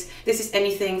practice. This is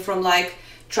anything from like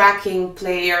tracking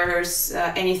players,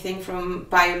 anything from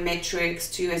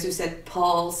biometrics to, as you said,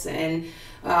 pulse and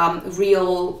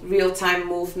real-time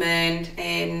movement,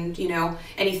 and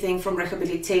anything from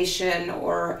rehabilitation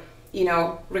or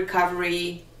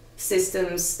recovery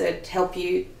systems that help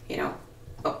you,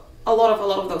 a lot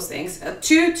of those things,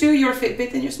 to your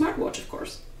Fitbit and your smartwatch, of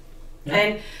course. Yeah.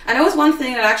 And that was one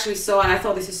thing that I actually saw, and I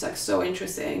thought this is like so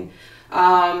interesting.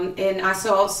 And I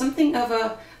saw something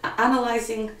of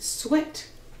analyzing sweat.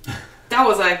 I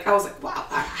was like, wow,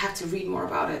 I have to read more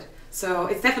about it. So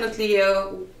it's definitely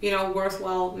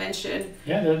worthwhile mention.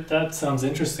 Yeah, that sounds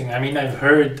interesting. I mean, I've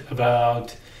heard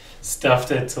about stuff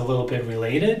that's a little bit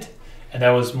related, and that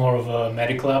was more of a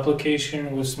medical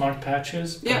application with smart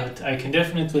patches. But I can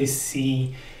definitely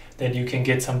see that you can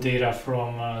get some data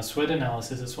from sweat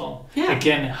analysis as well. Yeah.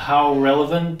 Again, how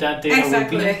relevant that data would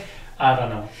be, I don't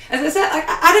know. As I said,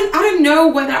 I don't know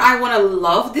whether I want to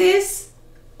love this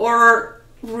or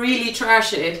really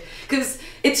trash it, because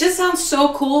it just sounds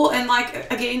so cool, and like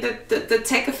again the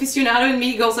tech aficionado in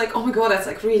me goes like, oh my god, that's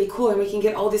like really cool, and we can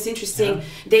get all this interesting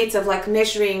data of like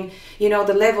measuring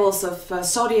the levels of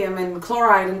sodium and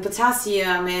chloride and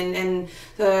potassium and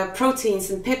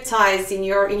proteins and peptides in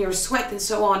your sweat and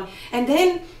so on. And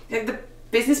then like, the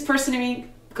business person in me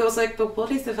goes like, but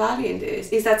what is the value in this?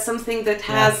 Is that something that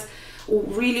has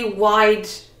really wide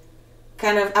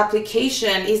kind of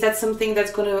application? Is that something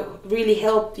that's going to really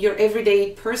help your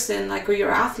everyday person, like, or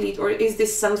your athlete, or is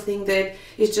this something that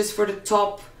is just for the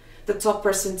top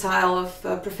percentile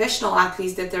of professional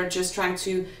athletes that they're just trying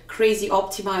to crazy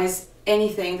optimize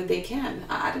anything that they can?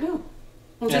 I don't know.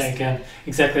 Again,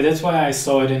 exactly. That's why I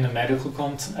saw it in a medical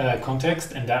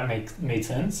context, and that made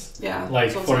sense. Yeah,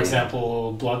 like totally. For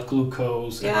example, blood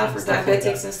glucose. Yeah, for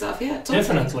diabetics and stuff. Yeah, totally.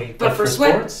 Definitely. But for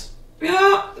sports,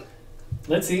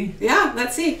 let's see. Yeah,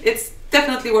 let's see. It's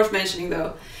definitely worth mentioning,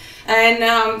 though.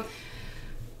 And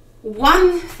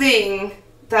one thing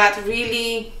that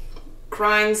really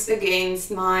grinds against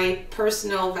my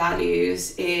personal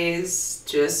values is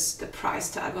just the price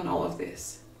tag on all of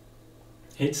this.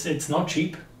 It's not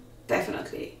cheap.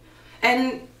 Definitely.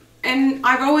 And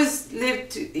I've always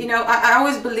lived, I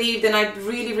always believed, and I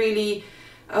really, really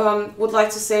would like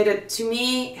to say that to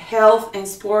me, health and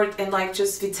sport and like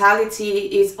just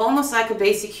vitality is almost like a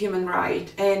basic human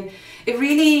right. And it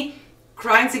really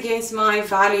grinds against my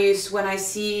values when I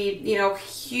see, you know,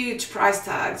 huge price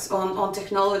tags on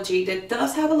technology that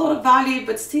does have a lot of value,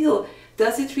 but still,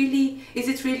 is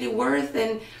it really worth?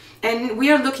 And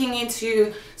we are looking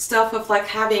into stuff of like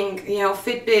having, you know,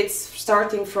 Fitbits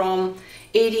starting from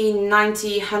 $80,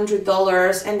 $90,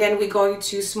 $100, and then we go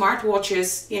to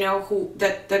smartwatches, you know,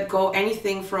 that go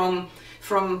anything from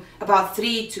about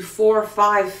 $300 to $400,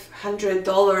 $500,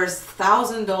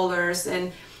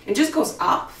 $1,000, and just goes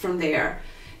up from there.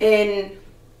 And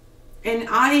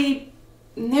I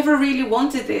never really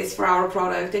wanted this for our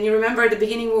product. And you remember at the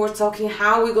beginning we were talking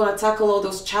how we're gonna tackle all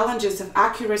those challenges of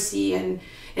accuracy and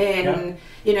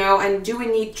you know, and do we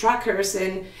need trackers,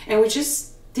 and we just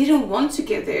didn't want to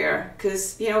get there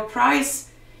because, you know, price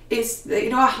is, you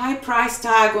know, a high price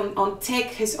tag on tech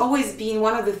has always been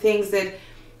one of the things that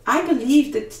I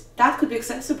believe that could be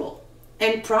accessible,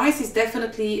 and price is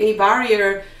definitely a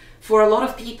barrier for a lot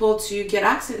of people to get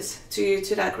access to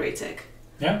that great tech.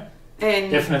 Yeah, and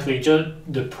definitely. Just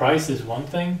the price is one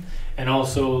thing, and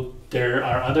also there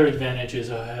are other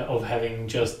advantages of having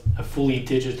just a fully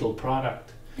digital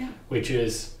product, which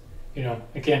is, you know,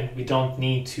 again, we don't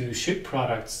need to ship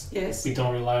products. Yes. We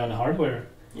don't rely on hardware.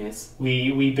 Yes.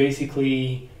 We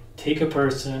basically take a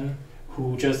person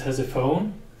who just has a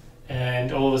phone,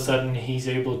 and all of a sudden he's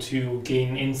able to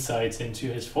gain insights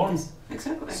into his phone. Yes,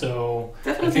 exactly. So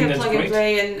definitely a plug and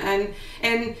play,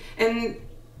 and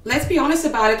let's be honest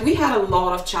about it. We had a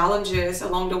lot of challenges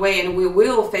along the way, and we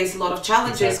will face a lot of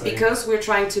challenges because we're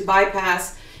trying to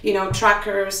bypass, you know,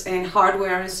 trackers and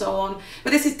hardware and so on.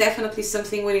 But this is definitely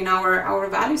something within our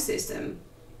value system.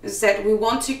 Is that we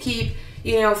want to keep,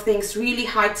 you know, things really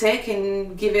high tech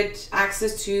and give it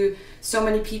access to so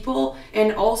many people,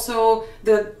 and also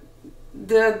the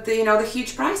you know, the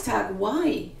huge price tag.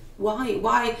 Why?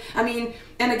 I mean,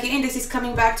 and again, this is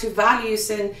coming back to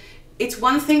values, and it's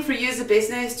one thing for you as a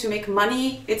business to make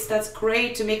money. That's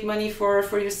great to make money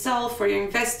for yourself, for your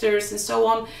investors and so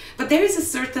on. But there is a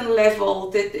certain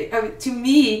level that, to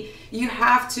me, you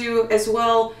have to as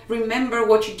well remember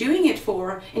what you're doing it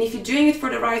for. And if you're doing it for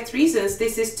the right reasons,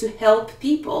 this is to help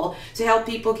people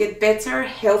get better,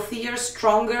 healthier,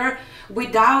 stronger,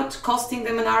 without costing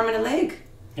them an arm and a leg.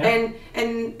 Yeah.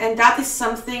 And that is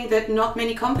something that not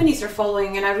many companies are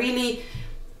following. And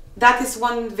that is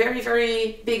one very,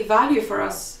 very big value for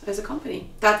us as a company.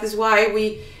 That is why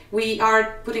we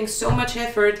are putting so much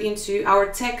effort into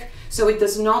our tech, so it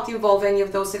does not involve any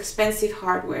of those expensive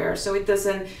hardware. So it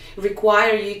doesn't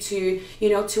require you to, you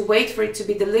know, to wait for it to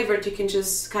be delivered. You can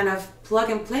just kind of plug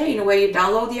and play. In a way, you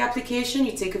download the application,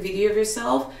 you take a video of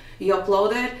yourself, you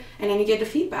upload it, and then you get the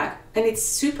feedback. And it's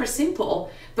super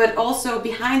simple. But also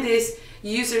behind this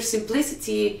user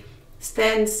simplicity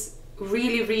stands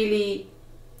really, really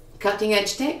cutting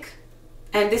edge tech.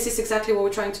 And this is exactly what we're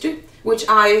trying to do, which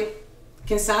I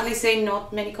can sadly say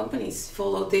not many companies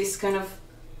follow this kind of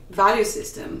value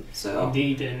system. So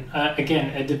indeed, and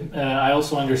again, I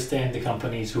also understand the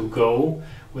companies who go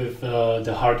with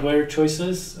the hardware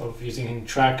choices of using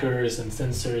trackers and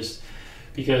sensors,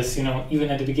 because, you know, even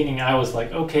at the beginning I was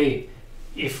like, okay,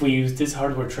 if we use this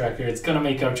hardware tracker, it's gonna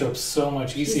make our job so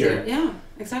much easier. Yeah,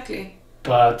 exactly.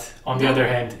 But on the other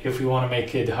hand, if we want to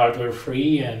make it hardware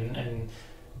free and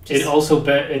it's also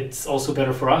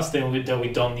better for us, then we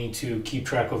don't need to keep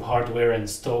track of hardware and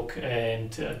stock and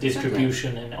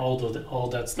distribution and all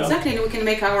that stuff. Exactly, and we can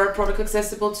make our product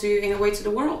accessible in a way to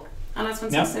the world, and that's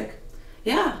fantastic.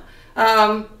 Yeah.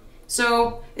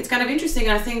 So it's kind of interesting.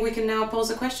 I think we can now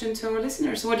pose a question to our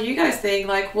listeners. What do you guys think?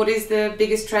 Like, what is the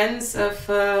biggest trends of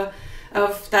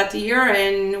that year,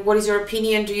 and what is your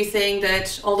opinion? Do you think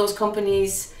that all those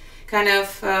companies kind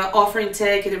of offering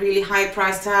tech at a really high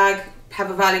price tag have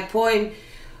a valid point?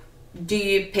 Do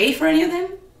you pay for any of them?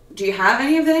 Do you have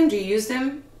any of them? Do you use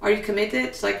them? Are you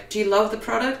committed? Like, do you love the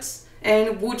products?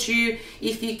 And would you,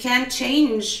 if you can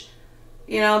change,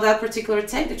 you know, that particular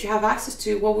tech that you have access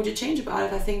to, what would you change about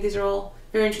it? I think these are all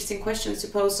very interesting questions to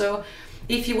pose. So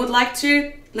if you would like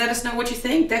to let us know what you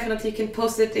think, definitely you can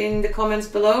post it in the comments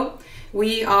below.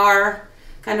 We are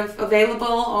kind of available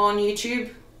on YouTube,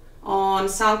 on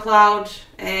SoundCloud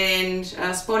and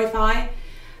Spotify.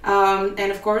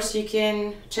 And of course, you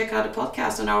can check out the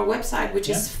podcast on our website, which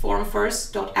is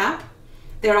formfirst.app.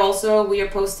 There also, we are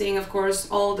posting, of course,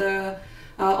 all the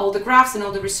graphs and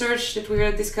all the research that we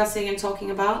are discussing and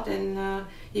talking about. And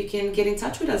you can get in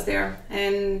touch with us there.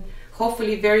 And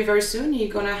hopefully very, very soon, you're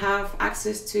going to have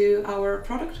access to our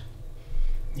product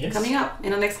coming up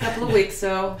in the next couple of weeks.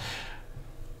 So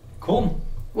cool.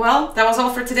 Well, that was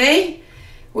all for today.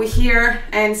 We're here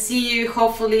and see you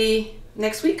hopefully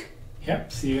next week.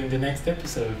 Yep, see you in the next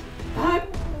episode. Bye.